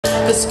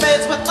The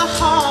spades with the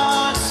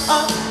heart,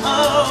 oh,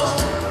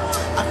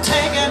 oh. I've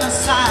taken a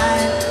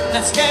side,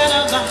 not scared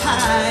of the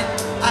hide.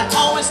 I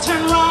always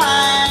turn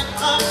right,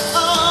 oh,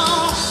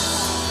 oh.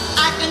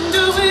 I can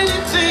do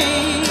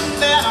anything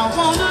that I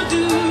wanna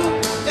do,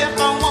 if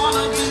I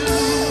wanna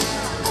do.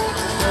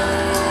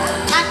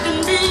 I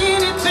can be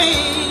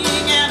anything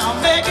and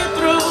I'll make it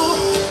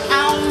through,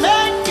 I'll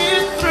make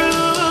it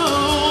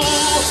through.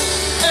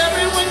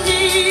 Everyone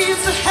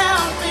needs a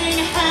helping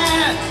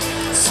hand,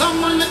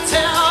 someone to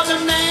tell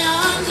them they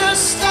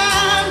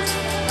understand.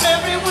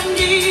 Everyone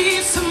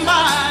needs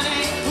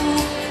somebody who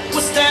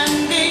will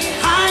stand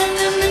behind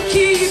them and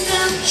keep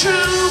them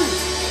true.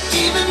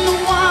 Even the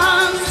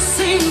ones that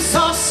seem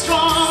so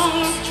strong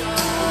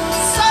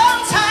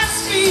sometimes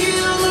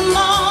feel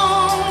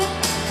alone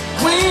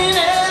when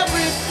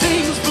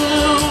everything's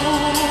blue.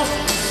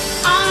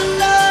 I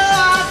know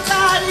I've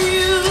got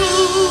you.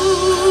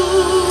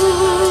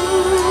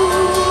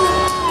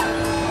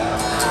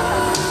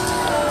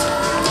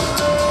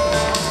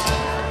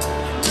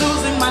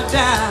 Losing my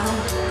down,